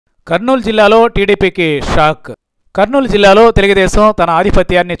కర్నూలు జిల్లాలో టీడీపీకి షాక్. కర్నూలు జిల్లాలో తెలుగుదేశం తన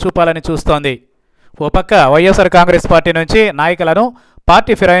ఆధిపత్యాన్ని చూపాలని చూస్తోంది. ఓ పక్క వైఎస్ఆర్ కాంగ్రెస్ పార్టీ నుంచి నాయకులను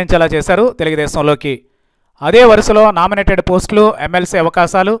పార్టీ ఫిరాయించేలా చేశారు తెలుగుదేశంలోకి. అదే వరుసలో నామినేటెడ్ పోస్టులు, ఎమ్మెల్సీ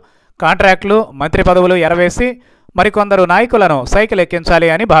అవకాశాలు, కాంట్రాక్టులు, మంత్రి పదవులు ఎరవేసి మరికొందరు నాయకులను సైకిల్ ఎక్కించాలి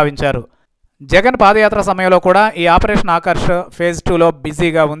అని భావించారు. జగన్ పాదయాత్ర సమయంలో కూడా ఈ ఆపరేషన్ ఆకర్ష్ ఫేజ్ 2లో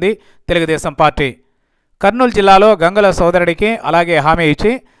బిజీగా ఉంది తెలుగుదేశం పార్టీ. కర్నూలు జిల్లాలో గంగుల సోదరుడికి అలాగే హామీ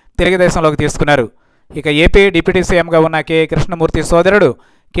ఇచ్చి తెలుగుదేశంలోకి తీసుకున్నారు. ఇక ఏపీ డిప్యూటీ సీఎంగా ఉన్న కె కృష్ణమూర్తి సోదరుడు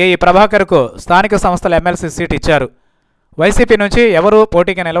కెఈ ప్రభాకర్కు స్థానిక సంస్థల ఎమ్మెల్సీ సీట్ ఇచ్చారు. వైసీపీ నుంచి ఎవరూ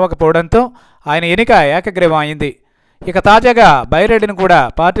పోటీకి నిలవకపోవడంతో ఆయన ఎన్నిక ఏకగ్రీవం అయింది. ఇక తాజాగా బైరెడ్డిని కూడా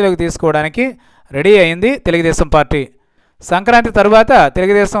పార్టీలోకి తీసుకోవడానికి రెడీ అయింది తెలుగుదేశం పార్టీ. సంక్రాంతి తరువాత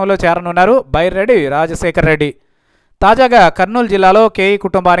తెలుగుదేశంలో చేరనున్నారు బైరెడ్డి రాజశేఖర్ రెడ్డి. తాజాగా కర్నూలు జిల్లాలో కేఈ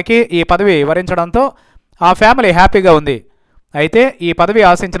కుటుంబానికి ఈ పదవి వరించడంతో ఆ ఫ్యామిలీ హ్యాపీగా ఉంది. అయితే ఈ పదవి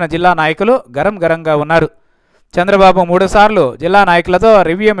ఆశించిన జిల్లా నాయకులు గరంగా ఉన్నారు. చంద్రబాబు 3 సార్లు జిల్లా నాయకులతో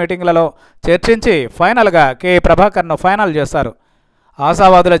రివ్యూ మీటింగ్లలో చర్చించి ఫైనల్గా కేఈ ప్రభాకర్ను ఫైనల్ చేశారు.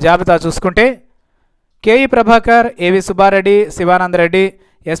 ఆశావాదుల జాబితా చూసుకుంటే కేఈ ప్రభాకర్, ఏవి సుబ్బారెడ్డి, శివానందరెడ్డి,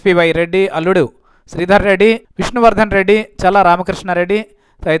 ఎస్పీవై రెడ్డి అల్లుడు శ్రీధర్ రెడ్డి, విష్ణువర్ధన్ రెడ్డి, చల్లా రామకృష్ణారెడ్డి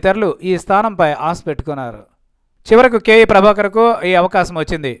తదితరులు ఈ స్థానంపై ఆశ పెట్టుకున్నారు. చివరకు కేఈ ప్రభాకర్కు ఈ అవకాశం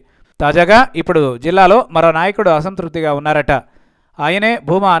వచ్చింది. తాజాగా ఇప్పుడు జిల్లాలో మరో నాయకుడు అసంతృప్తిగా ఉన్నారట. ఆయనే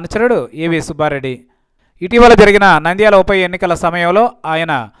భూమా అనుచరుడు ఏవి సుబ్బారెడ్డి. ఇటీవల జరిగిన నంద్యాల ఉప ఎన్నికల సమయంలో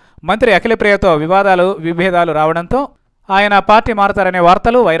ఆయన మంత్రి అఖిలప్రియతో విభేదాలు రావడంతో ఆయన పార్టీ మారతారనే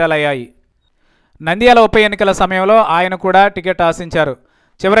వార్తలు వైరల్ అయ్యాయి. నంద్యాల ఉప ఎన్నికల సమయంలో ఆయన కూడా టికెట్ ఆశించారు.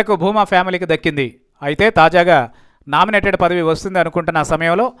 చివరకు భూమా ఫ్యామిలీకి దక్కింది. అయితే తాజాగా నామినేటెడ్ పదవి వస్తుంది అనుకుంటున్న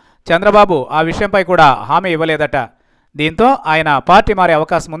సమయంలో చంద్రబాబు ఆ విషయంపై కూడా హామీ ఇవ్వలేదట. దీంతో ఆయన పార్టీ మారే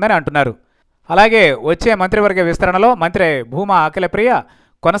అవకాశం ఉందని అంటున్నారు. అలాగే వచ్చే మంత్రివర్గ విస్తరణలో మంత్రి భూమా అఖిలప్రియ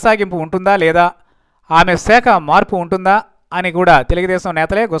కొనసాగింపు ఉంటుందా లేదా, ఆమె శాఖ మార్పు ఉంటుందా అని కూడా తెలుగుదేశం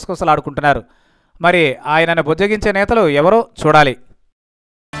నేతలే గుసగుసలాడుకుంటున్నారు. మరి ఆయనను బుజ్జగించే నేతలు ఎవరో చూడాలి.